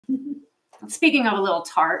Speaking of a little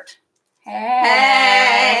tart.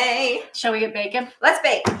 Hey. Shall we get baking? Let's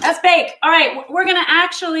bake. Let's bake. All right, we're gonna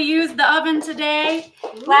actually use the oven today.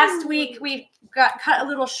 Ooh. Last week we got cut a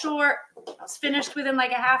little short. I was finished within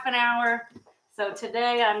like a half an hour. So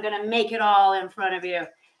today I'm gonna make it all in front of you.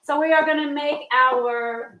 So we are gonna make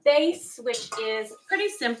our base, which is pretty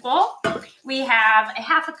simple. We have a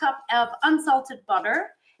half a cup of unsalted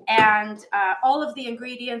butter, and all of the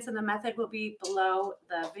ingredients and the method will be below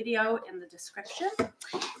the video in the description.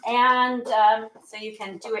 And so you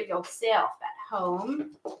can do it yourself at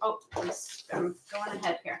home. Oh, I'm going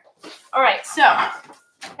ahead here. All right, so.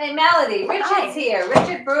 Hey, Melody, Richard's here.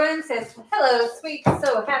 Richard Bruin says, hello, sweet.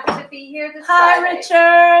 So happy to be here this Friday. Hi,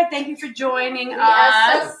 Richard. Thank you for joining us.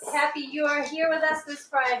 I'm so happy you are here with us this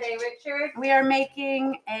Friday, Richard. We are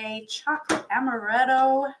making a chocolate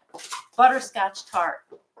amaretto butterscotch tart.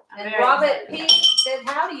 And Robert P. said,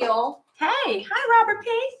 howdy, y'all. Hey, hi, Robert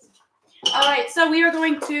P. All right, so we are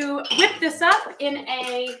going to whip this up in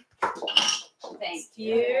a, thank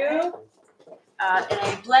you. In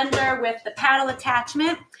a blender with the paddle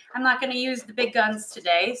attachment. I'm not going to use the big guns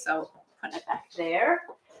today, so put it back there.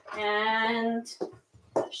 And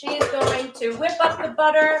she's going to whip up the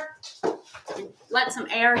butter, let some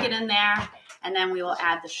air get in there, and then we will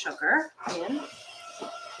add the sugar in. All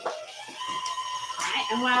right,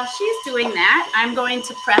 and while she's doing that, I'm going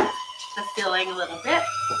to prep the filling a little bit,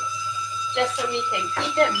 just so we can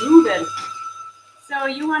keep it moving. So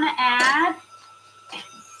you want to add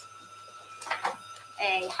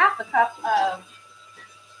a half a cup of,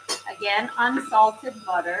 again, unsalted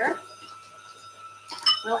butter.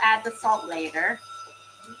 We'll add the salt later.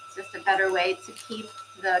 It's just a better way to keep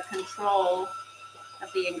the control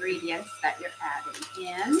of the ingredients that you're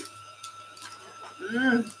adding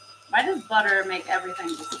in. Why does butter make everything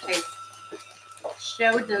just taste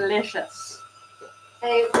so delicious?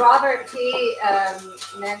 Hey, Robert T.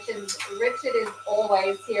 mentioned Richard is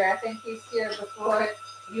always here. I think he's here before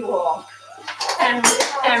you all.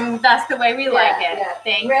 And that's the way we like it. Yeah.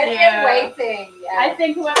 Thank you. Waiting. Yeah. I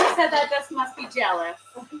think whoever said that just must be jealous.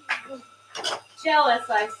 Jealous,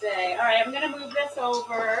 I say. All right, I'm going to move this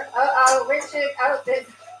over. Richard,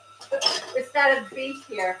 we started beef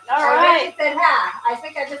here. All right. Richard said, I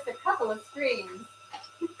think I missed a couple of streams.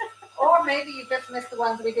 Or maybe you just missed the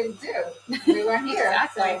ones we didn't do. We weren't here.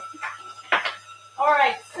 Exactly. So. All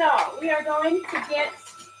right, so we are going to get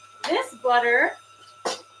this butter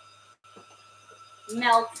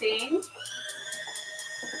melting.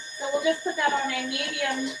 So we'll just put that on a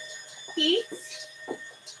medium heat,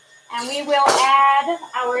 and we will add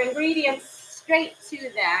our ingredients straight to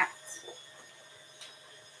that.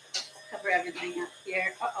 Cover everything up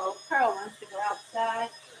here. Uh-oh, Pearl wants to go outside.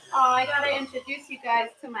 Oh, I gotta introduce you guys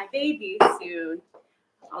to my baby soon.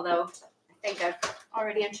 Although I think I've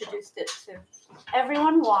already introduced it to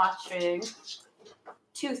everyone watching.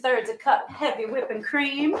 2/3 a cup heavy whipping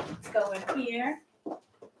cream. Let's go in here.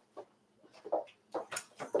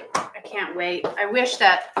 I can't wait. I wish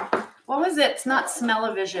that, what was it? It's not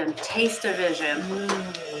smell-o-vision, taste-o-vision.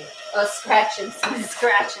 Oh, scratch and sniff.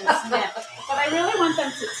 Scratch and sniff. But I really want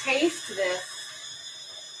them to taste this.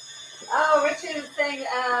 Oh, Richard is saying,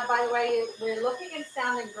 by the way, we're looking and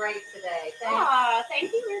sounding great today. Thanks.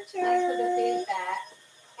 Thank you, Richard. Thanks for the feedback.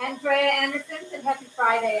 Andrea Anderson said, happy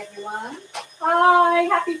Friday, everyone. Hi,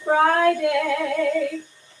 happy Friday.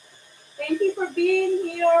 Thank you for being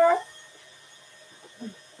here.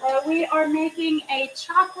 We are making a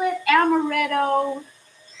chocolate amaretto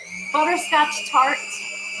butterscotch tart.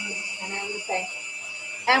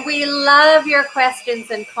 And we love your questions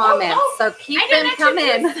and comments, so keep them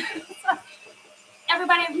coming.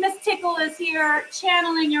 Everybody, Miss Tickle is here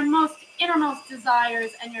channeling your most innermost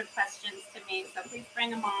desires and your questions to me, so please bring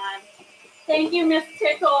them on. Thank you, Miss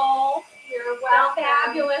Tickle. You're welcome.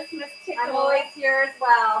 Fabulous, Miss Tickle. I'm always here as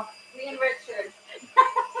well. Me and Richard.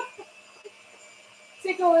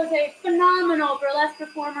 Tickle is a phenomenal burlesque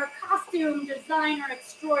performer, costume designer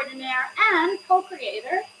extraordinaire, and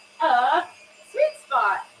co-creator of Sweet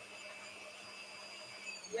Spot,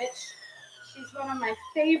 which she's one of my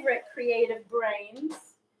favorite creative brains.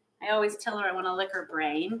 I always tell her I want to lick her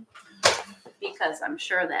brain because I'm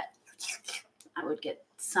sure that I would get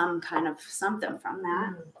some kind of something from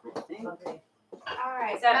that. I think. Okay. All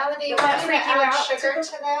right. Melody, you want me to add sugar to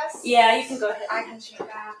this? Yeah, you can go ahead. I can do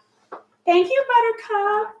that. Thank you,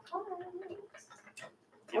 Buttercup.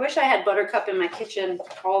 I wish I had Buttercup in my kitchen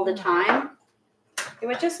all the time. It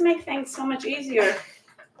would just make things so much easier.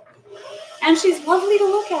 And she's lovely to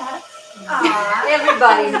look at. Aww,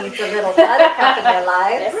 everybody needs a little Buttercup in their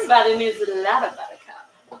lives. Everybody needs a lot of Buttercup.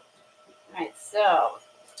 All right, so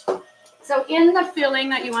So in the filling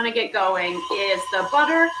that you want to get going is the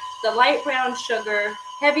butter, the light brown sugar,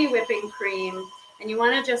 heavy whipping cream, and you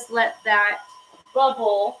want to just let that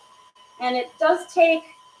bubble. And it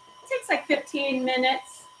takes like 15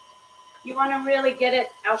 minutes. You want to really get it.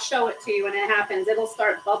 I'll show it to you when it happens. It'll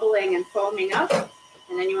start bubbling and foaming up,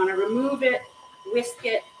 and then you want to remove it, whisk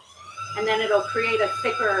it, and then it'll create a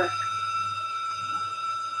thicker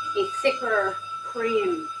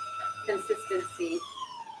cream consistency.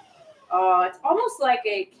 Oh, it's almost like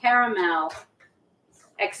a caramel,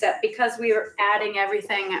 except because we were adding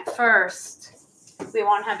everything at first, we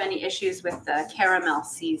won't have any issues with the caramel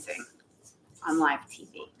seasoning on live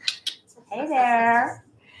TV. Hey there.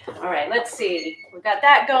 All right, let's see. We've got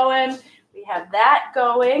that going. We have that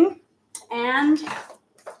going. And,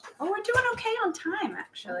 oh, we're doing okay on time,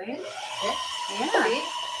 actually. Yeah.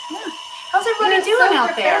 How's everybody doing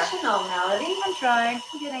out there? Professional, Melody. I'm trying.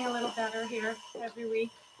 I'm getting a little better here every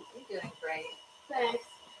week. You're doing great. Thanks.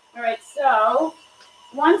 All right, so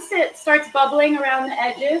once it starts bubbling around the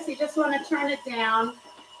edges, you just want to turn it down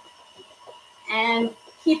and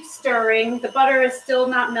keep stirring. The butter is still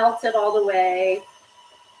not melted all the way,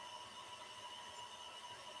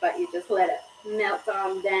 but you just let it melt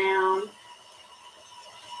on down.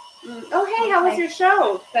 Oh, hey, how was your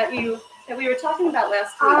show that we were talking about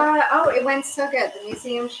last week? It went so good. The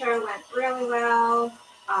museum show went really well.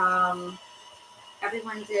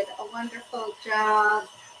 Everyone did a wonderful job.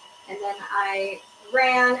 And then I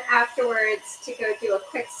ran afterwards to go do a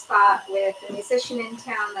quick spot with a musician in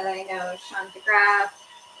town that I know, Sean DeGraff.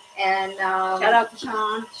 And Shout out to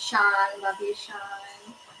Sean. Sean, love you,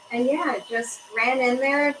 Sean. And yeah, just ran in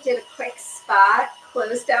there, did a quick spot,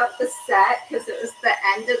 closed out the set because it was the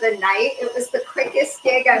end of the night. It was the quickest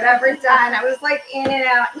gig I've ever done. I was like in and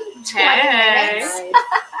out in 20 minutes.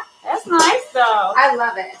 That's nice though. I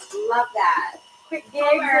love it. Love that. Quick gigs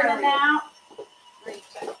in and out. Let me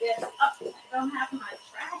check this up. I don't have my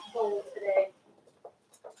trash bowl today.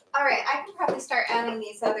 All right, I can probably start adding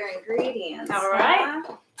these other ingredients. All right.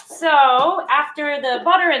 So after the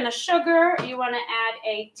butter and the sugar, you want to add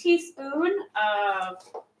a teaspoon of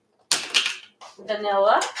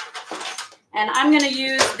vanilla. And I'm going to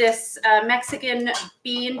use this Mexican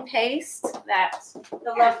bean paste that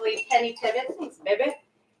the lovely Penny Tibbetts, thanks baby,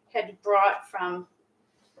 had brought from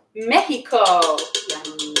Mexico.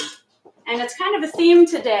 And it's kind of a theme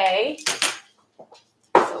today.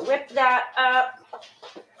 So whip that up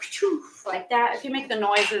like that. If you make the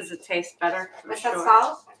noises, it tastes better. What's that,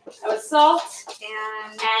 salt? That was salt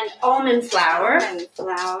and almond flour.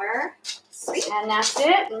 Sweet. And that's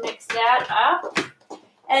it. Mix that up.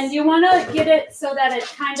 And you want to get it so that it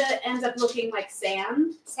kind of ends up looking like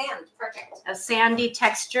sand. Sand, perfect. A sandy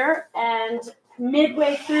texture. And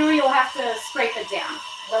midway through, you'll have to scrape it down.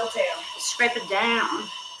 Will do. Scrape it down.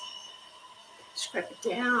 Scrape it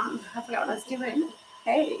down. I forgot what I was doing.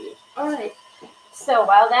 Hey. All right. So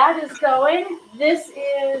while that is going, this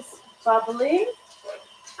is bubbling.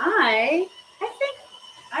 I think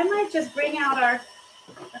I might just bring out our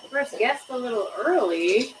first guest a little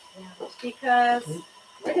early because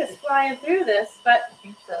we're just flying through this. But I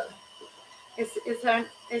think so.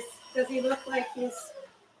 Does he look like he's?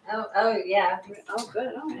 Oh yeah. Oh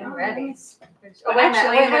good. Oh, I'm ready. Oh,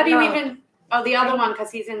 actually, how do you even? Oh, the other one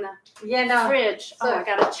because he's in the fridge. So, I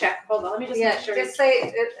gotta check. Hold on, let me just make sure. Just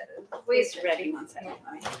say He's ready. 1 second.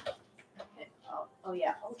 Let me. Okay. Oh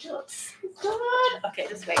yeah. Oh, looks good. Okay,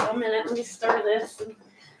 just wait 1 minute. Let me stir this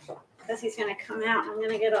because he's gonna come out. I'm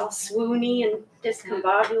gonna get all swoony and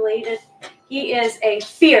discombobulated. He is a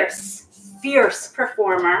fierce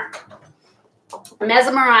performer,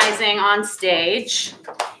 mesmerizing on stage.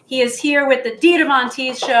 He is here with the Dita Von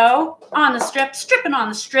Teese show on the strip, stripping on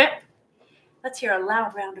the strip. Let's hear a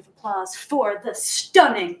loud round of applause for the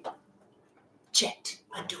stunning Jett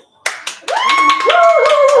Adore.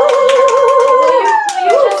 Will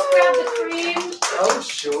you just grab the cream? Oh,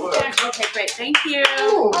 sure. Okay, great. Thank you.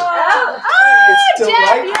 It's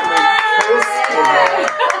delightfully crisp.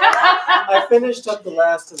 I finished up the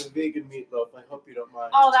last of the vegan meatloaf. I hope you don't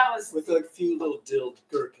mind. Oh, that was... With a few little dill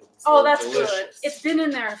gherkins. Oh, that's delicious. Good. It's been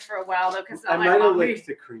in there for a while, though, because I might have licked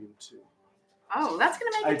the cream, too. Oh, that's going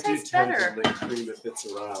to make it taste better. better. I do tend to lick cream if it's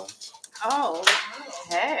around. Oh,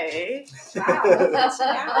 okay. Wow. I'm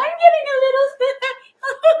getting a little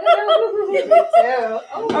Me too.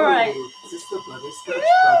 All right. Is this the butterscotch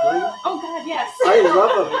bubbly? Oh, God, yes. I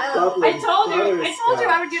love a bubbly I told you I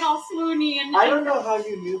would get all swoony. And I don't know how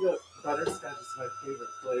you knew that butterscotch is my favorite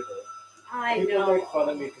flavor. I People know. make fun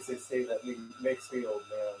of me because they say that makes me old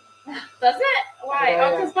man. Does it? Why? Yeah,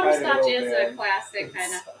 Oh, because kind of butterscotch old is man. a classic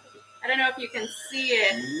kind of. I don't know if you can see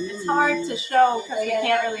it. It's hard to show because we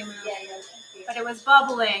can't really move. But it was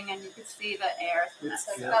bubbling, and you could see the air. It's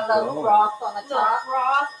got a little froth on the top.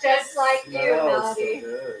 Froth, Just like you, Melody.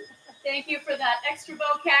 Thank you for that extra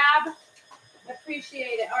vocab.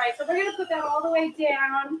 Appreciate it. All right, so we're going to put that all the way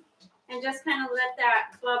down and just kind of let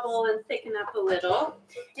that bubble and thicken up a little.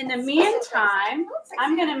 In the meantime,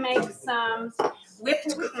 I'm going to make some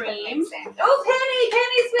whipped cream. Oh,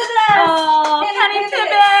 Penny's with us. Oh, Penny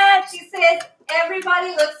Pivot. She says,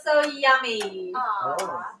 everybody looks so yummy.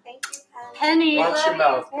 Oh. Thank you, Penny. Watch your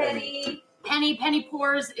mouth, Penny. Penny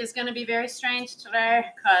Pours is going to be very strange today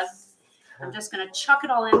because I'm just going to chuck it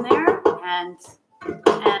all in there and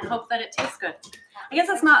hope that it tastes good. I guess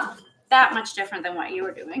it's not that much different than what you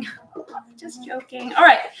were doing. Just joking. All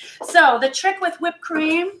right. So the trick with whipped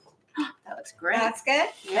cream, that looks great. That's good.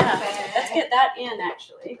 Yeah. Let's get that in,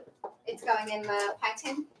 actually. It's going in the pie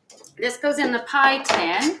tin. This goes in the pie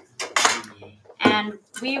tin, and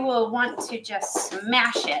we will want to just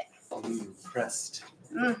smash it. Pressed.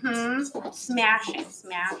 Smashing.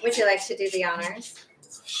 Would you like to do the honors?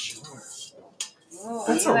 Sure. Ooh,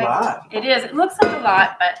 That's a lot. It is. It looks like a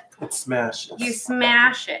lot, but It smashes. you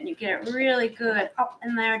smash it and you get it really good up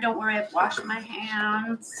in there. Don't worry, I've washed my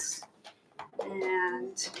hands.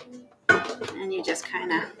 And you just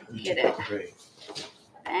kind of get it. Great.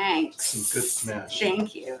 Thanks. Some good smash.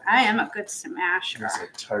 Thank you. I am a good smasher. Those are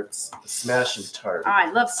tarts. Smashing tart. Oh,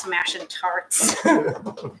 I love smashing tarts.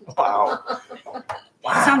 Wow.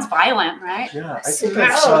 Sounds violent, right? Yeah, I think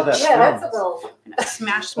I saw that film. That's a little.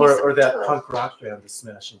 Smash me Or that punk rock band, the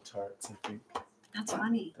Smashing Tarts. I think That's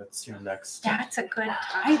funny. that's your next. That's a good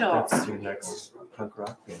title. That's your next punk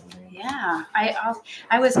rock band name. Yeah,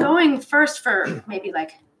 I was going first for maybe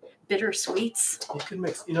like bittersweets. You can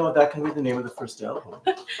mix. You know that can be the name of the first album.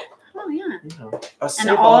 Oh yeah. You know, I'll And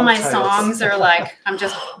save all the my titles. songs are like I'm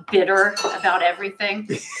just bitter about everything,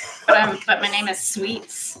 but my name is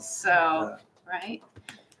Sweets. So right.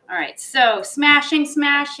 All right. So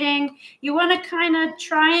smashing. You want to kind of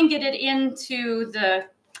try and get it into the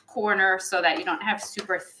corner so that you don't have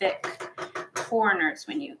super thick corners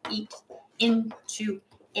when you eat into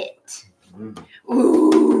it.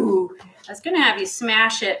 Ooh, I was gonna have you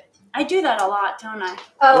smash it. I do that a lot, don't I?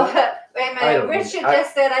 Oh, What? wait a I minute. don't Richard know.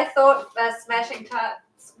 just said, I thought smashing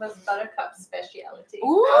tarts was Buttercup's speciality.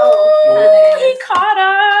 Ooh, Oh, he caught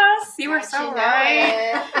us. You were How'd so you know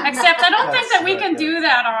right. it? Except I don't think that we That's can not do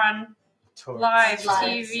that on Torts. live Live.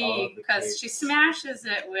 TV All of the because cakes. she smashes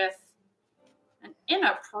it with an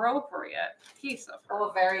inappropriate piece of her.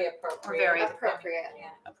 Oh, very appropriate. Very appropriate. Yeah.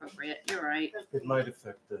 Appropriate. You're right. It might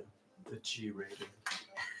affect the G rating.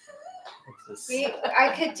 Of this. I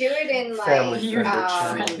could do it in Family You're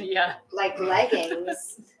friendly channel. yeah. like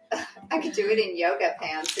leggings. I could do it in yoga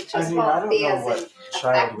pants. It just I won't be don't as know what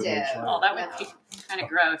child would effective. enjoy. Oh, that would be kind of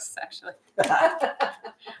gross, actually.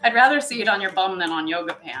 I'd rather see it on your bum than on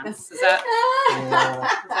yoga pants. Is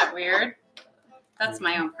that weird? That's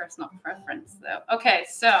my own personal preference, though. Okay,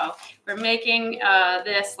 so we're making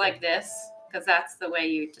this like this because that's the way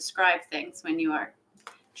you describe things when you are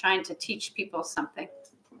trying to teach people something.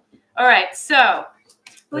 All right, so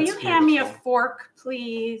will That's you hand me a beautiful. fork,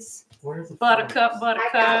 please? Where's the Buttercup, I got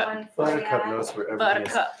Buttercup, one for Buttercup ya. knows where everything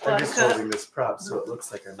Buttercup, is. I'm just Buttercup. holding this prop so it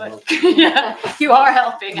looks like I'm But, milking. yeah, you are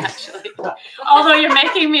helping, actually. Although you're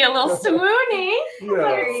making me a little swoony. No.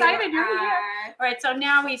 There you excited you're here. are. All right, so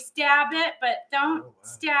now we stab it, but don't Oh, wow.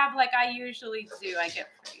 stab like I usually do. I get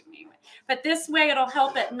pretty mean. But this way it'll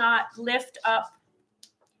help it not lift up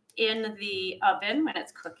in the oven when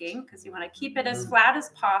it's cooking because you want to keep it as flat as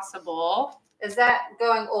possible. Is that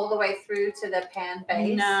going all the way through to the pan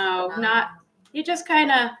base? No, not. You just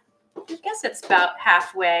kind of, I guess it's about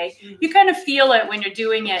halfway. You kind of feel it when you're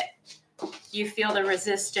doing it. You feel the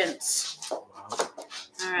resistance. Wow.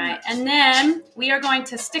 All right, and then we are going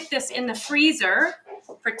to stick this in the freezer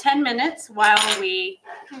for 10 minutes while we,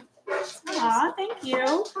 aw, thank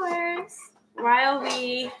you, while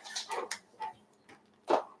we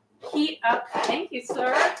heat up, thank you,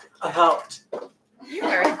 sir. I helped. You're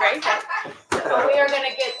very great. So we are going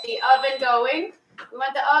to get the oven going. We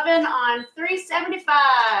want the oven on 375.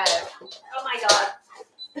 Oh my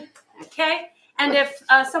God. Okay, and if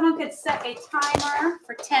someone could set a timer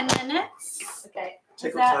for 10 minutes. Okay.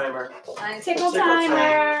 Tickle that- timer. Tickle Tickle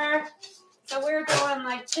timer. So we're going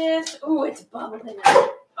like this. Ooh, it's bubbling.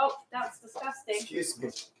 Oh, that's disgusting. Excuse me.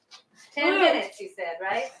 10 minutes, you said,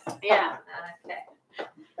 right? Yeah. Okay.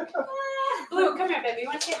 Blue, come here, baby. You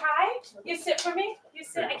want to say hi? You sit for me? You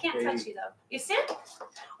sit. I can't touch you, though. You sit?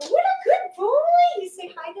 What a good boy. You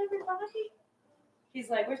say hi to everybody. He's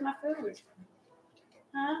like, where's my food?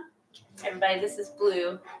 Huh? Everybody, this is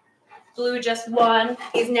Blue. Blue just won.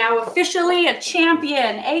 He's now officially a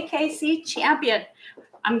champion, AKC champion.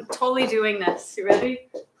 I'm totally doing this. You ready?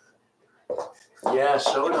 Yeah,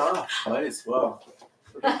 show it off. Might as well.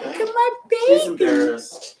 Look at my baby. He's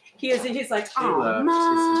embarrassed. He's like, He oh, left.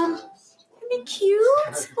 Mom, isn't he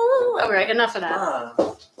cute? Ooh. All right, enough of that.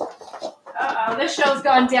 Uh-oh, this show's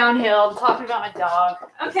gone downhill. I'm talking about my dog.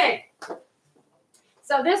 Okay.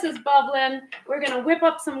 So this is bubbling. We're going to whip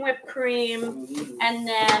up some whipped cream. And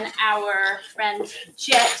then our friend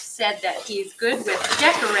Jett said that he's good with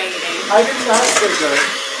decorating. I did not say good.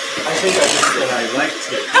 I think I just said I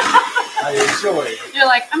liked it. I enjoy it. You're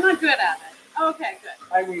like, I'm not good at it. Okay, good.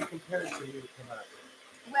 I mean, compared to you, come on.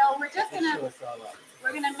 Well, we're just going Show to... us all up.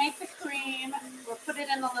 We're going to make the cream. We'll put it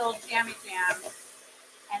in the little jammy jam.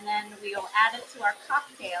 And then we'll add it to our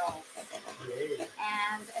cocktails. Yay.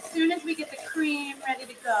 And as soon as we get the cream ready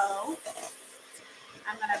to go,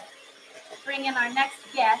 I'm going to bring in our next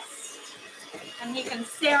guest. And he can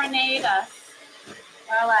serenade us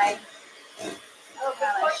while I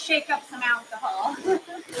shake up some alcohol.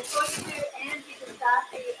 Before you do, Angie just got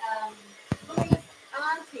the police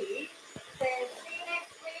auntie said, see you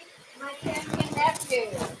next week, my champion nephew.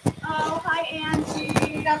 Oh, hi, Angie.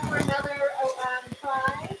 He's up for another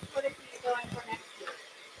prize. What is he going for next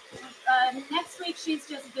week? Next week, she's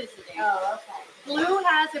just visiting. Oh, okay. Blue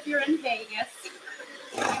has, if you're in Vegas,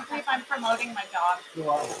 I can't believe I'm promoting my dog. Go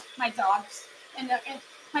on. My dogs. And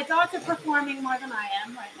my dogs are performing more than I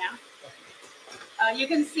am right now. You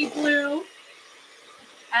can see Blue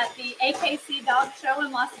at the AKC Dog Show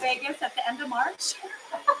in Las Vegas at the end of March.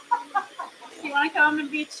 If you want to come and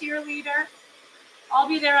be a cheerleader, I'll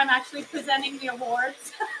be there. I'm actually presenting the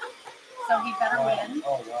awards. So he better win.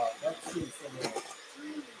 Oh, wow. That seems so nice.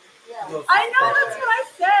 Yeah. I know, that's what I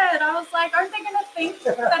said. I was like, aren't they going to think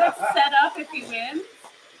that it's set up if he wins?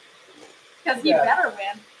 Because he better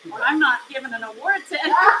win. Or I'm not giving an award to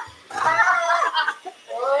anyone.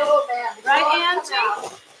 Oh, man. Right,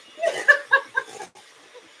 Angie?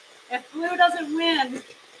 If Blue doesn't win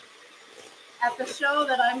at the show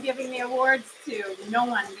that I'm giving the awards to, no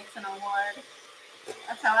one gets an award.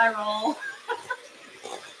 That's how I roll.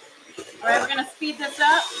 All right, we're going to speed this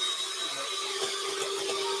up.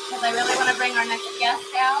 Because I really want to bring our next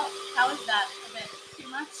guest out. How is that? A bit too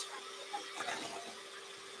much?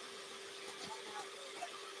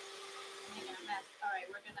 Making a mess. All right,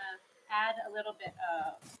 we're going to add a little bit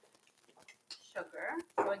of sugar.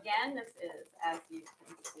 So again, this is, as you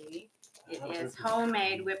can see, it is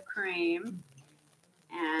homemade whipped cream.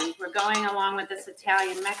 And we're going along with this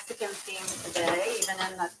Italian-Mexican theme today, even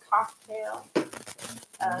in the cocktail.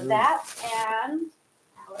 That and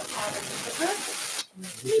our powdered sugar. And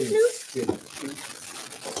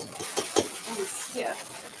stiff.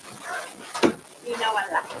 You know I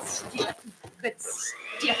like stiff. Good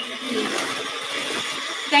stiff.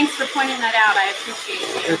 Thanks for pointing that out. I appreciate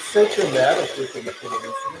it. It's so dramatic with the cream,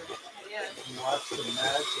 isn't it? It is. You watch the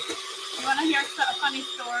magic. You want to hear a funny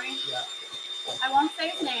story? Yeah. I won't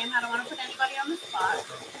say his name. I don't want to put anybody on the spot.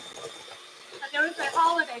 But there was a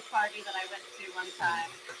holiday party that I went to one time.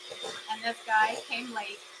 And this guy came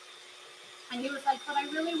late. And he was like, but I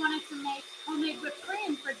really wanted to make homemade whipped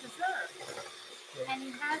cream for dessert. And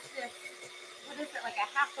he has this, what is it, like a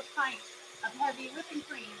half a pint of heavy whipping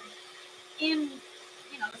cream in,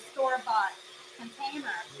 the store-bought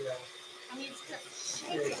container. Yeah. And he's just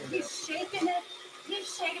shaking. He's shaking it. He's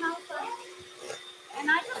shaking all the time. And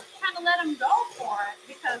I just kind of let him go for it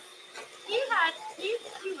because he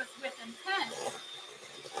was with intent.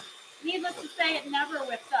 Needless to say, it never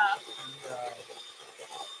whipped up.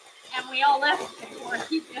 And we all left before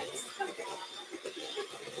he did. Still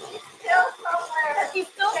somewhere. He's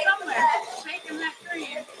still somewhere shaking that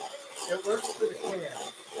cream. It works for the can.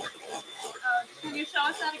 Can you show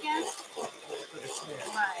us that again? For the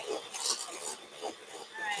can. Right. All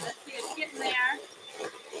right, let's see. It's getting there. All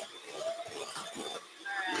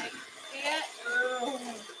right. See it? Ooh.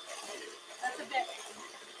 That's a bit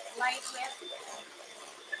light whip.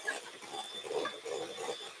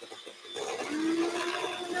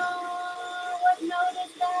 No. What note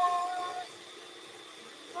is that?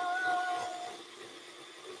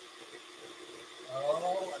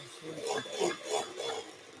 Oh, I'm seeing some peaks.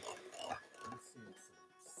 I'm seeing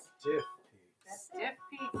some stiff peaks. Stiff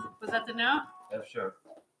peaks. Was that the note? Yeah, sure.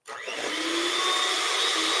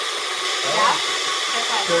 Yeah.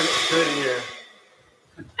 Good ear.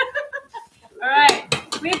 All right.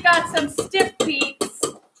 We've got some stiff peaks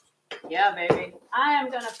Yeah, baby. I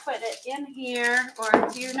am gonna put it in here, or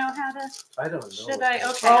do you know how to? I don't know. Should I?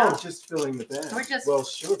 Okay. Oh, just filling the bag. We're just. Well,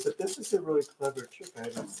 sure, but this is a really clever trick. I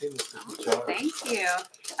haven't seen this with the jar. Thank you.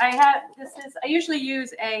 I usually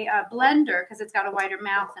use a blender because it's got a wider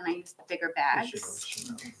mouth, and I use the bigger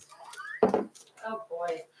bags. Oh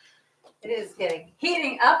boy, it is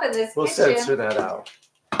heating up in this We'll kitchen. censor that out.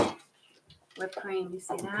 Whipped cream, you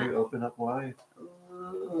see that? Okay, open up wide.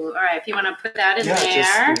 Ooh. All right, if you want to put that in there.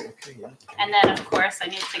 Okay, yeah. And then, of course, I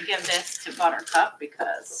need to give this to Buttercup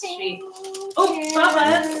because she... Oh,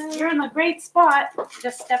 Bubba, you're in a great spot.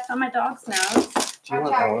 Just stepped on my dog's nose. Do you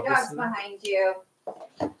Watch want out, all your of this dog's in? behind you.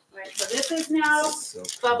 Right, so this is now So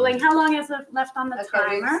bubbling. How long is it left on the Okay,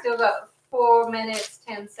 timer? we've still got 4 minutes,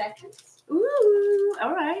 10 seconds. Ooh,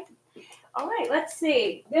 all right. All right, let's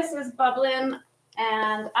see. This is bubbling,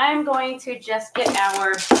 and I'm going to just get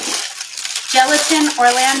our gelatin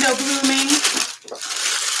Orlando blooming.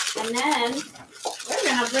 And then we're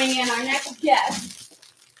going to bring in our next guest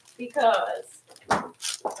because...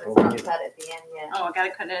 It's not cut at the end yet. Oh, I got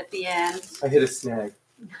to cut it at the end. I hit a snag.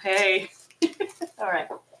 Hey. All right.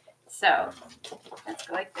 So let's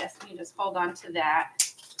go like this. You just hold on to that.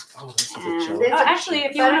 Oh, this is a And joke. There's actually,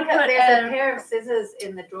 if you want to put there's a pair of scissors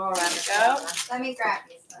in the drawer on the Go. corner. Let me grab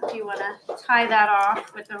these. if you want to tie that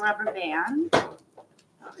off with a rubber band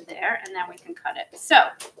over there, and then we can cut it. So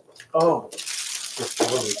Oh,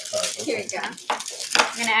 before we cut. Here Okay. you go.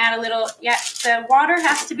 I'm going to add a little, the water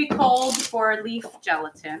has to be cold for leaf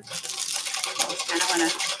gelatin. Just kind of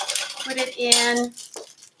want to put it in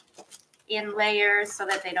layers so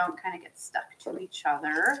that they don't kind of get stuck to each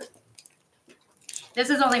other. This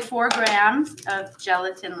is only 4 grams of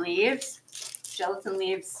gelatin leaves. Gelatin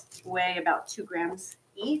leaves weigh about 2 grams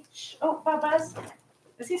each. Oh, Bubba's.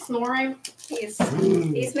 Is he snoring? He's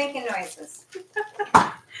making noises.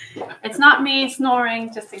 It's not me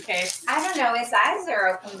snoring, just in case. I don't know, his eyes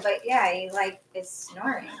are open, but yeah, he is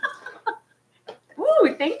snoring.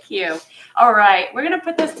 Ooh, thank you. All right, we're going to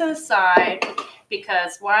put this to the side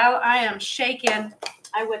because while I am shaking,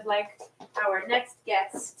 I would like our next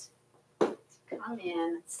guest to come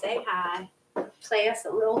in, say hi, play us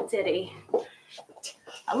a little ditty.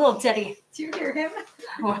 A little ditty. Do you hear him?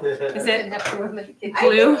 Is it Enough room in the kitchen.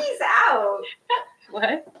 Blue? I think he's out.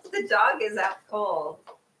 what? The dog is out cold.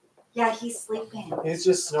 Yeah, he's sleeping. He's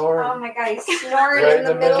just snoring. Oh my god, he's snoring Right in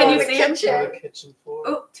the middle Can of you the see him? kitchen. On the kitchen floor.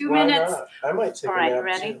 Oh, 2 Why minutes. not? I might take All a right, nap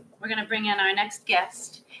ready? too. We're going to bring in our next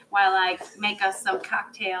guest while I make us some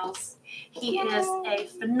cocktails. He is a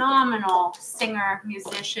phenomenal singer,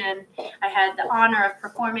 musician. I had the honor of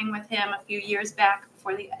performing with him a few years back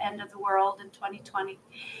before the end of the world in 2020.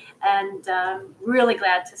 And really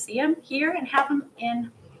glad to see him here and have him in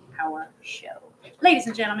our show. Ladies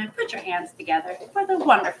and gentlemen, put your hands together for the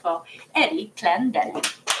wonderful Eddie Clendening.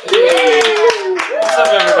 What's up,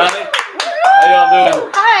 everybody? How y'all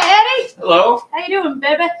doing? Hi, Eddie. Hello? How you doing,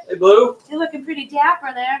 baby? Hey, Blue? You're looking pretty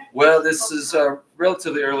dapper there. Well, this is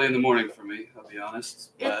relatively early in the morning for me, I'll be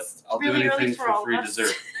honest. But It's I'll really do early anything for for all free of us.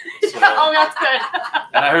 dessert. So, Oh, that's good.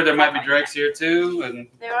 and I heard there might be drinks here, too, and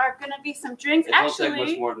There are going to be some drinks. it won't take much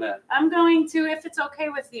Actually, more than that. I'm going to, if it's okay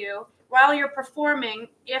with you, while you're performing,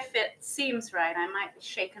 if it seems right, I might be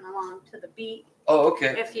shaking along to the beat. Oh,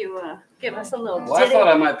 okay. If you give us a little Well, I ditty. thought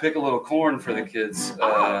I might pick a little corn for the kids.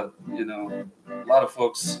 You know, a lot of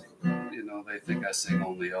folks, you know, they think I sing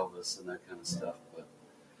only Elvis and that kind of stuff, but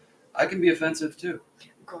I can be offensive, too.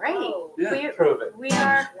 Great. Yeah. Prove it. We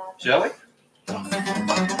are. Shall we?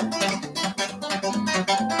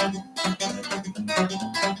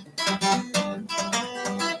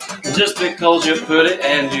 Just because you're pretty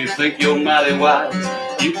and you think you're mighty wise,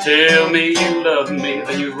 you tell me you love me,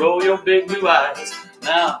 then you roll your big blue eyes.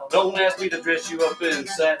 Now, don't ask me to dress you up in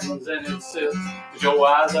satins and in silks, 'cause your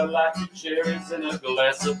eyes are like cherries in a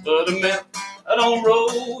glass of buttermilk. I don't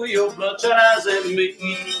roll your bloodshot eyes at me.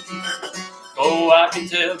 Oh, I can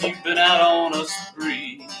tell you've been out on a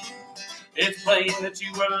spree. It's plain that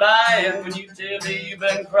you were lying when you tell me you've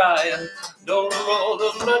been crying. Don't roll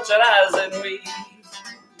those bloodshot eyes at me.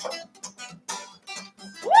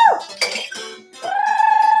 Woo!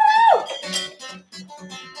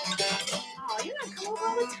 Oh, you're going to come over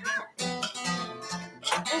all the time.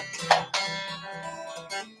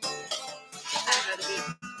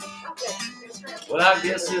 Well, I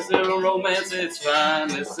guess this little romance, it's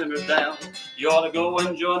finally simmered down. You ought to go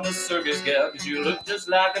and join the circus, gal, 'cause you look just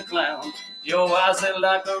like a clown. Your eyes are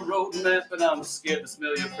like a road map, and I'm scared to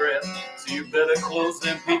smell your breath. So you better close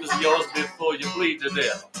them peepers of yours before you bleed to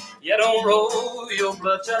death. Yeah, don't roll your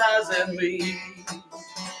bloodshot eyes at me.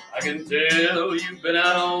 I can tell you've been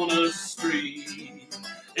out on a spree.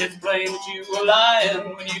 It's plain that you were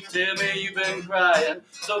lying when you tell me you've been crying.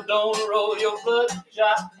 So don't roll your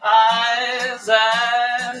bloodshot eyes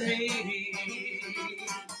at me.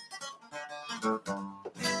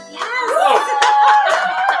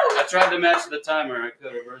 I tried to match the timer. I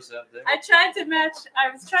could reverse that there. I tried to match. I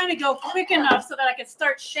was trying to go quick enough so that I could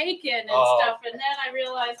start shaking and stuff. And then I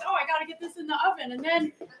realized, oh, I got to get this in the oven. And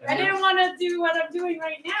then I didn't want to do what I'm doing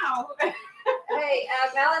right now. Hey,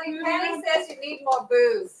 Melanie, Penny says you need more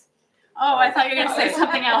booze. Oh, I thought you were going to say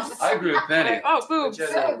something else. I agree with Penny. Oh, boobs.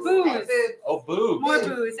 Booze. Oh, boobs. More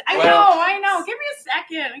booze. I know. Give me a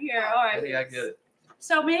second here. All right. Penny, I get it.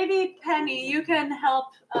 So maybe, Penny, you can help.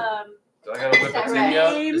 Do I got to whip a titty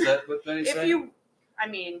out? Is that what Penny's saying?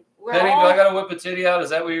 Penny, do I got to whip a titty out? Is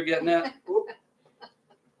that what you're getting at?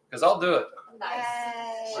 Because I'll do it. Nice.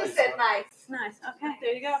 She said nice. Nice. Okay,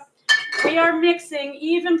 there you go. We are mixing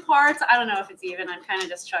even parts. I don't know if it's even. I'm kind of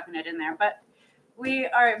just chucking it in there. But we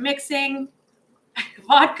are mixing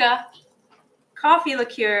vodka, coffee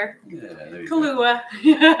liqueur, Kahlua,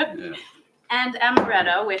 and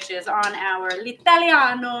amaretto, which is on our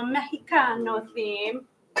L'Italiano Mexicano theme.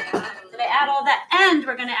 So they add all that, and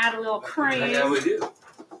we're going to add a little cream. Yeah, we do.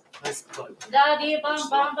 Nice plug.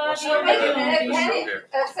 So wait a minute, Penny.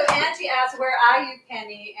 So Angie asked, "Where are you,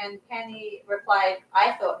 Penny?" And Penny replied,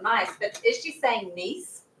 "I thought nice, but is she saying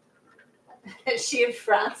Nice? Is she in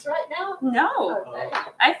France right now?" No, Okay.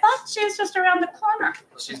 I thought she was just around the corner.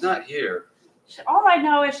 She's not here, All I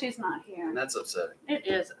know is she's not here. and that's upsetting. It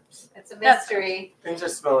is. It's a mystery. Things are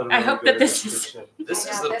smelling I really hope good that this in the is- kitchen. This is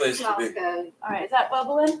Yeah, the this place to smells be. good. All right, is that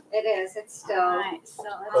bubbling? It is. It's still. All right, so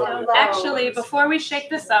let's Oh, go. hello. Actually, before we shake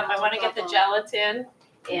this up, I want to get the gelatin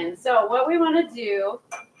in. So what we want to do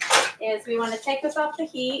is we want to take this off the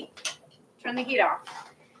heat, turn the heat off.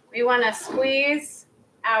 We want to squeeze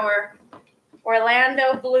our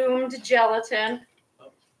Orlando bloomed gelatin.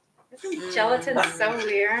 Isn't gelatin so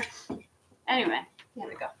weird? Anyway, here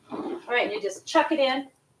we go. All right, you just chuck it in,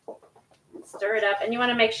 stir it up, and you want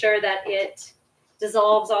to make sure that it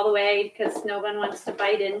dissolves all the way because no one wants to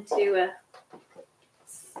bite into a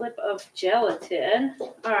slip of gelatin.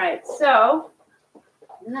 All right, so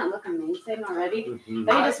doesn't that look amazing already? Mhm.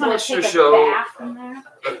 But you just want to take a show- bath in there.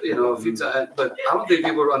 A few times, but I don't think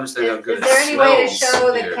people understand how good Is there any way to smells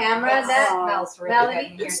show the here. camera that smells really Melanie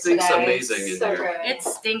good in here It stinks today. amazing in So here. good. It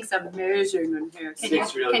stinks amazing in here. Can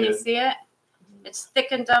Stinks you really can you good. see it? It's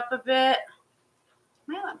thickened up a bit.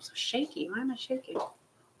 Wow, I'm so shaky. Why am I shaking?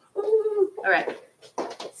 Ooh. All right.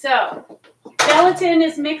 So gelatin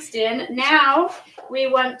is mixed in. Now we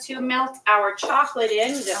want to melt our chocolate in.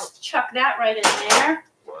 Just chuck that right in there.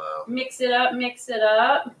 Wow. Mix it up. Mix it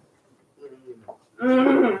up.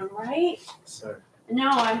 Right? Sorry. No,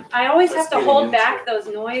 I always have to Let's hold get back into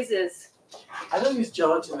those noises. I don't use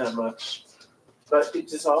gelatin that much, but it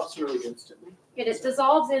dissolves really instantly. It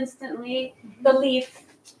dissolves instantly. The leaf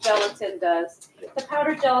gelatin does. The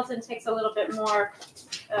powdered gelatin takes a little bit more,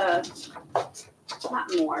 not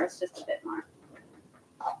more, it's just a bit more.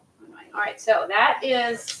 All right, so that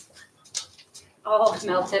is all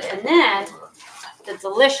melted. And then the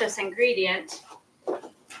delicious ingredient,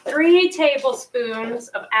 3 tablespoons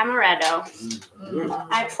of amaretto.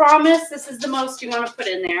 I promise this is the most you want to put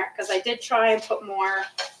in there because I did try and put more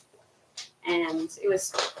and it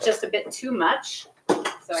was just a bit too much.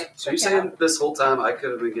 So you're saying this whole time I could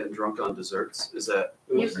have been getting drunk on desserts? Is that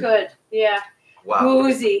you could, yeah. wow?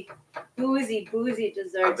 Boozy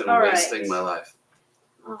desserts. I've been All right. wasting my life.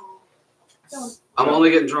 Oh, don't- I'm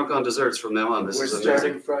only getting drunk on desserts from now on. This We're is starting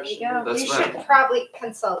amazing. fresh. There you go. That's You right. should probably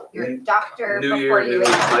consult your doctor New before year, you new eat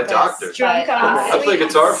my this. doctor. Drunk on I play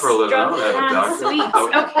guitar for a living. I don't have a Drunk on doctor. sweets.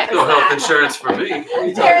 No, Okay. no health insurance for me.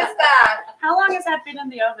 There's that. How long has that been in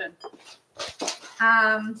the oven?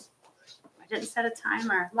 Um, I didn't set a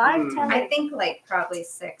timer. Live I time. think like probably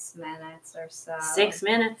 6 minutes or so. 6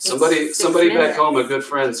 minutes. Somebody 6 back minutes. home, a good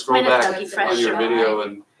friend, scroll Minutes, back I'll keep fresh on your sugar. video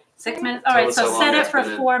and 6 minutes. All Tell right, us so how long set it it's for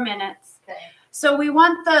been in. 4 minutes. Okay. So we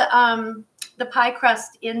want the pie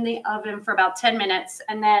crust in the oven for about 10 minutes,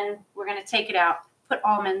 and then we're going to take it out, put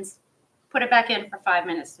almonds, put it back in for 5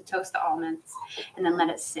 minutes to toast the almonds, and then let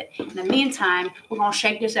it sit. In the meantime, we're going to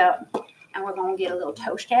shake this up, and we're going to get a little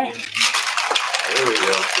toasted. there we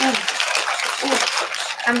go.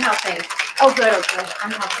 I'm helping. Oh, good, okay.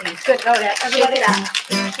 I'm helping. Good, go ahead. Shake Everybody. it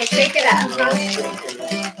up. Okay, shake it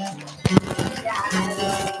up.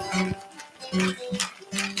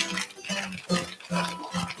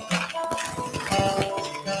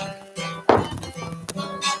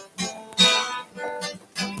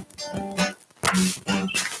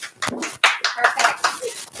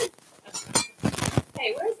 Perfect.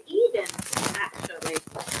 Hey, where's Eden, actually?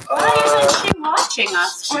 Why isn't she watching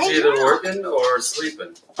us? She's either working or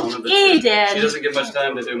sleeping. One of the two. Eden. She doesn't get much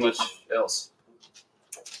time to do much else.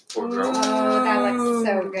 Poor girl. Oh, that looks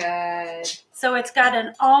so good. So it's got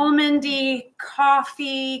an almondy,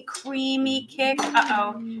 coffee, creamy kick. Uh-oh.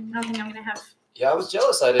 I don't think I'm going to have... Yeah, I was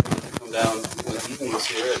jealous I didn't come down when Eden was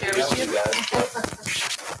here. Share With with you guys.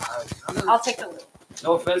 But I'll take a look.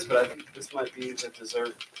 no offense, but I think this might be the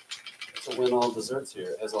dessert to win all desserts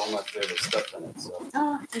here. It has all my favorite stuff in it. So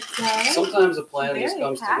Oh, okay. sometimes a plan just Very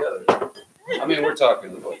comes happy. together. I mean, we're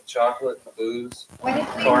talking about chocolate, booze. What did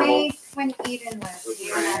we Caramel. make when Eden was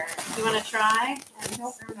here? You want to try? I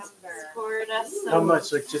don't remember. Squirt us some... How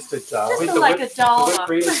much? Like just a dollar? Just the like whip- a The whipped dollop.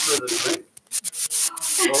 cream is for the drink.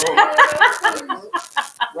 Oh,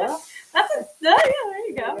 well, That's a... There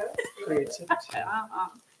you go. creativity. Uh-uh.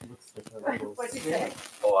 Looks like a little What'd you snack. say?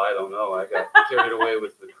 Oh, I don't know. I got carried away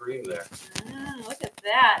with the cream there. Look at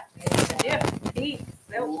that. Yeah, Pete.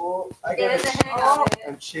 Oh, I Get in got the it. hang of it.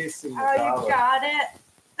 I'm chasing the Oh, you dollar. got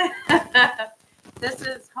it. This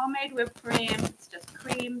is homemade whipped cream. It's just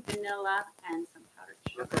cream, vanilla, and some powdered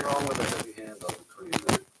sugar. Nothing wrong with a heavy hand on the cream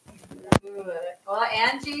there. Well,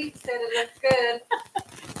 Angie said it looks good.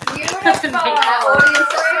 Beautiful.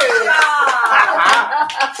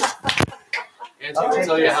 Angie will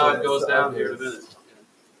tell you how it goes down here in a minute.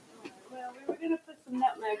 Well, we were going to put some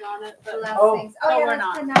nutmeg on it, but Blessings. Oh, Oh, we're yeah,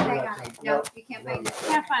 not. that's the nutmeg on it. No, you can't find it.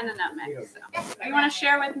 can't find the nutmeg. So. You want to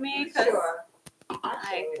share with me? 'Cause Sure.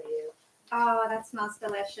 I... Oh, that smells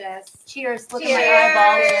delicious. Cheers. Look Cheers. at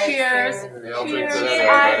my eyeballs. Cheers. Yeah, I'll drink to Cheers.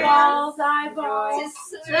 that, everybody. Eyeballs.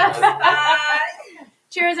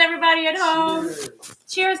 Cheers, everybody at home.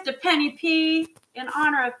 Cheers to Penny P in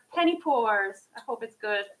honor of Penny Pours. I hope it's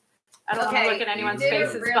good. I don't want to look at anyone's you did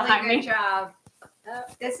faces a really behind good me. job.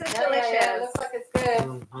 This is Yeah, delicious. yeah, it looks like it's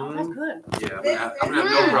good. Oh, that's Mhm. good. Yeah, I'm gonna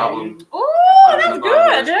have no problem. Ooh, finding that's the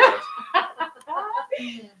bottom of good.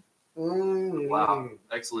 this Mm. Wow,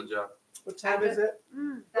 excellent job. What time is it?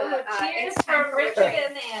 Mm. Cheers from Richard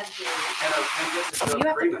and Angie. And I guess it's You have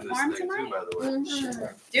to cream in this perform thing too, tonight? by the way.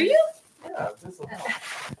 Do you? Yeah, this will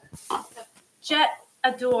help. Jett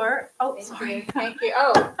Adore. Oh, Thank sorry. you. Thank you.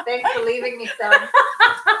 Oh, thanks for leaving me some.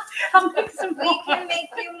 I'll make some We more. can make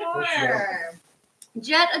you more.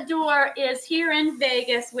 Jett Adore is here in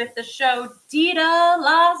Vegas with the show Dita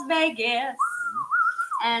Las Vegas.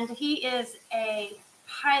 And he is a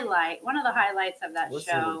highlight, one of the highlights of that What's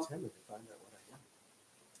the show. lieutenant to find out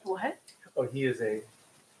what I What? am? Oh, he is a.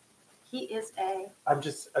 He is a...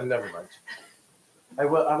 Never mind. I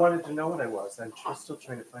wanted to know what I was. I'm still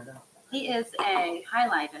trying to find out. He is a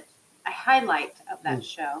highlight of that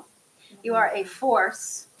show. You are a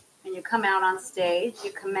force, and you come out on stage.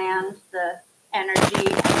 You command the energy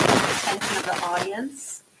and attention of the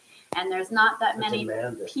audience. And there's not that many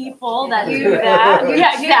people that do that.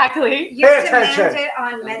 Yeah, exactly. You Pay command attention. it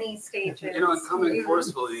on many stages. You know, and coming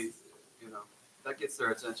forcefully, that gets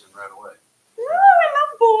their attention right away. Oh, I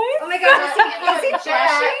love boys. Oh my God, is he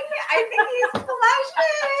blushing? I think he's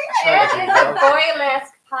blushing. He's a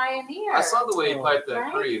Boylesque pioneer. I saw the way you piped that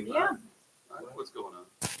Right? cream. Yeah. I know what's going on.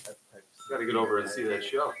 Got to get over and see that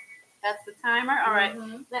show. That's the timer. All right.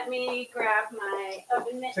 Let me grab my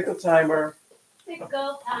oven mitt. Tickle timer.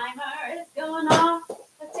 Tickle timer is going off.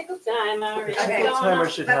 The tickle timer is Okay. going Tickle timer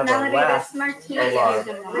off. should But have a Melody, laugh. this martini alarm. is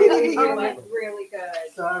Oh, it's really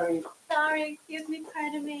good. Sorry. Sorry, excuse me,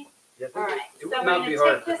 pardon me. Yeah, All right. it So would we're not gonna be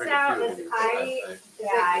hard take to this drink out. a few of As these, Yeah,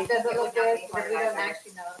 Yeah, it doesn't look good be because we hard. don't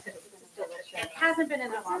actually know because it's delicious. It hasn't been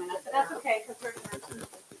in there long enough, but that's okay because we're going to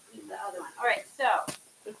eat the other one. All right, so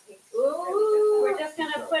Ooh. we're just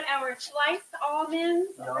going to put our sliced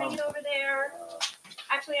almonds. I'll bring it over there.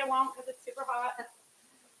 Actually, I won't because it's super hot.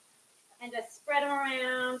 And just spread them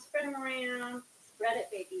around, spread them around. Spread it,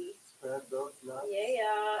 baby. Spread those nuts.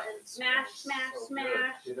 Yeah, and smash, smash,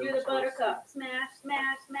 smash. Do the buttercup. Smash,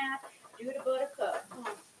 smash, smash. Do the buttercup. Come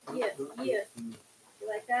on. Yeah, yeah. You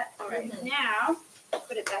like that? All right. Now,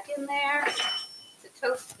 put it back in there to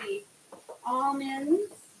toast the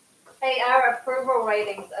almonds. Hey, our approval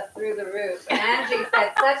ratings are through the roof. Angie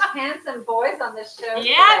said, such handsome boys on the show.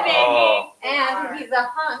 Yeah, today." baby. Oh. And he's a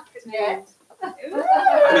hunk, Jett. Ooh, we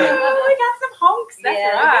got some hunks. That's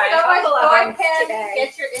Yeah, right. so much Couple of boy hunks pen. today.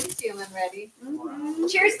 Get your insulin ready.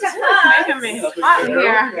 Mhm. Cheers to It's hugs. making me hot in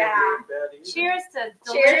here. Yeah. Cheers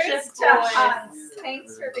to Cheers delicious to boys. hugs.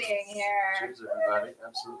 Thanks for being here. Cheers, everybody.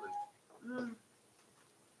 Absolutely. Mm.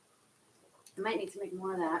 I might need to make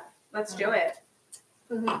more of that. Let's do it.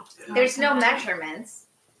 Mm-hmm. There's no measurements.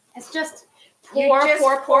 It's just You pour, just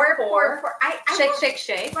pour, pour, pour. I Shake, won't- shake,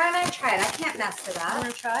 shake. Why don't I try it? I can't mess it You up.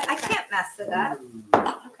 want to try? I can't mess it up.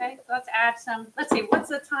 Okay, so let's add some. Let's see, what's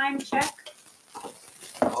the time check?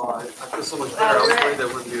 Oh, I feel so much better. I was afraid that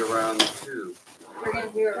wouldn't be around too. We're gonna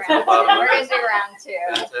do a round two. We're gonna do round two.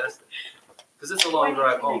 Fantastic. Because it's a long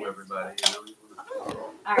drive home, everybody. You know.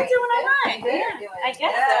 All We're doing all right. Good. Yeah, Doing I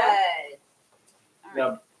guess so.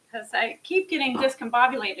 good. Because I keep getting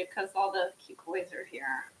discombobulated because all the cute boys are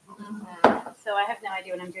here. Mhm. So I have no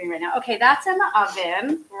idea what I'm doing right now. Okay, that's in the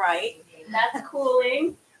oven, right? That's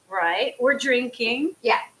cooling, right? We're drinking,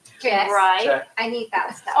 Yes. right? Check. I need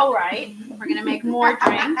that stuff. All right. We're gonna make more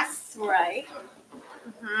drinks, right?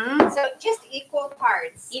 Mm-hmm. So just equal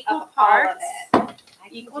parts. Equal of parts. All of it. I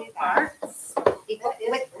can Equal do that. parts. Equal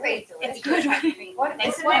with cream. It's good. What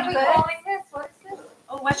Thanks is for what being we good. calling this? What's this?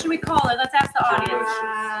 Oh, what should we call it? Let's ask the audience.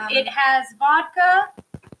 It Um, has vodka,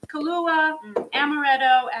 Kahlua,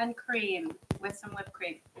 amaretto, and cream with some whipped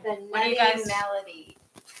cream. the What do you nutty guys- melody.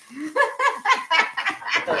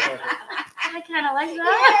 I kind of like Yeah,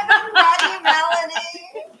 that. the nutty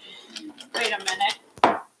melody. Wait a minute.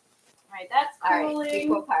 All right, that's All right, cooling.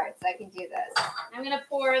 equal parts. I can do this. I'm gonna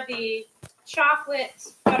pour the chocolate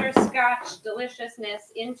butterscotch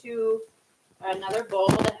deliciousness into another bowl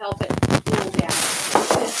to help it cool down.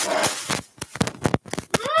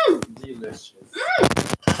 Delicious. I don't know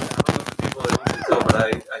if the people that can tell, but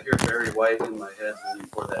I hear Barry White in my head when you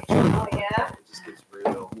pour that chocolate. Oh yeah. It just gets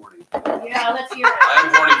real horny. Yeah, let's hear it. I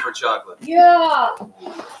am horny for chocolate. Yeah.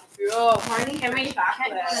 Horny Can we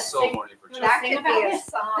chocolate? So horny for chocolate. That Sing could be about a it.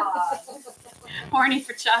 song. Horny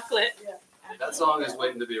for chocolate. That song is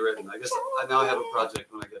waiting to be written. I guess I now have a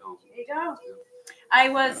project when I get home. There you go. I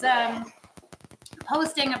was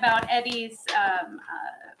posting about Eddie's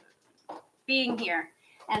being here,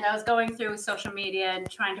 and I was going through social media and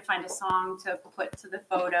trying to find a song to put to the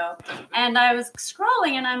photo. And I was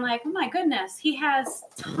scrolling, and I'm like, oh my goodness, he has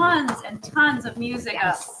tons and tons of music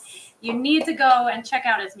up. You need to go and check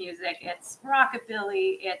out his music. It's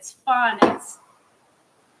rockabilly. It's fun.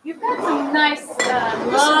 You've got some nice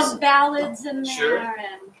love ballads in there. Sure.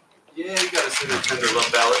 And Yeah, you gotta sing a tender love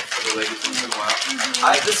ballad for the ladies once in a while.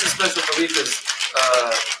 This is special for me because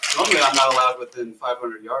normally I'm not allowed within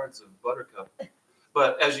 500 yards of Buttercup.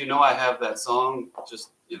 But as you know, I have that song, just,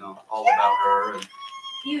 all about her. And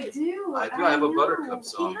you do. I do. I have a know. Buttercup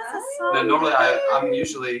song. He has a song. And normally I'm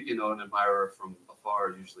usually, an admirer from afar,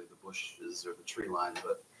 usually the bushes or the tree line.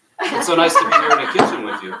 But it's so nice to be here in the kitchen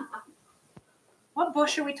with you. What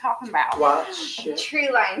bush are we talking about? Watch it. Tree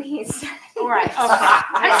line, he's. All right. Okay.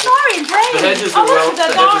 I'm sorry, Brady. The hedges are look,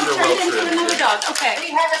 the dog well turned into trimmed, another yeah. dog. Okay. We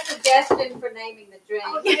have a suggestion for naming the drink.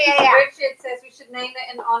 Oh, yeah. Richard says we should name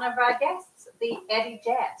it in honor of our guests, the Eddie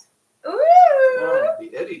Jett. Ooh. The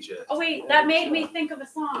Eddie Jett. Oh wait, that made me think of a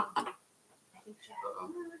song. Uh-oh.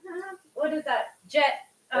 What is that? Jet.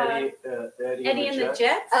 Eddie Eddie and the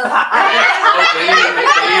Jets. Oh,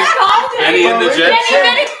 Benny and the Jets.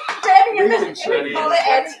 Eddie and the Reason Jett. We Eddie call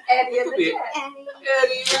and it the Eddie and Could the be. Jett.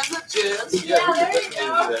 Eddie and the Jets. Yeah, there we you can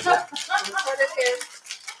go. do that. That's what it is.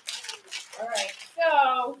 All right.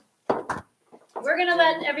 So we're gonna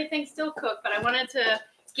let everything still cook, but I wanted to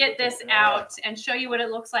get this out and show you what it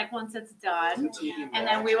looks like once it's done, and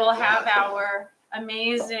then we will have our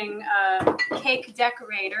amazing cake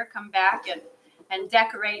decorator come back and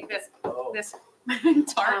decorate this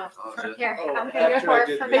tart. Oh, Jett. Here, Oh, I'm gonna after I pour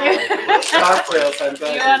did from the that. cocktails, I'm You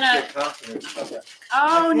glad wanna- you feel confident about that.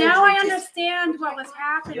 Oh, I now I can't drink understand what was Did I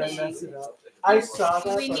happening. mess it up? I saw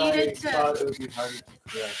that, We but needed I to- thought it would be harder to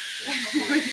correct.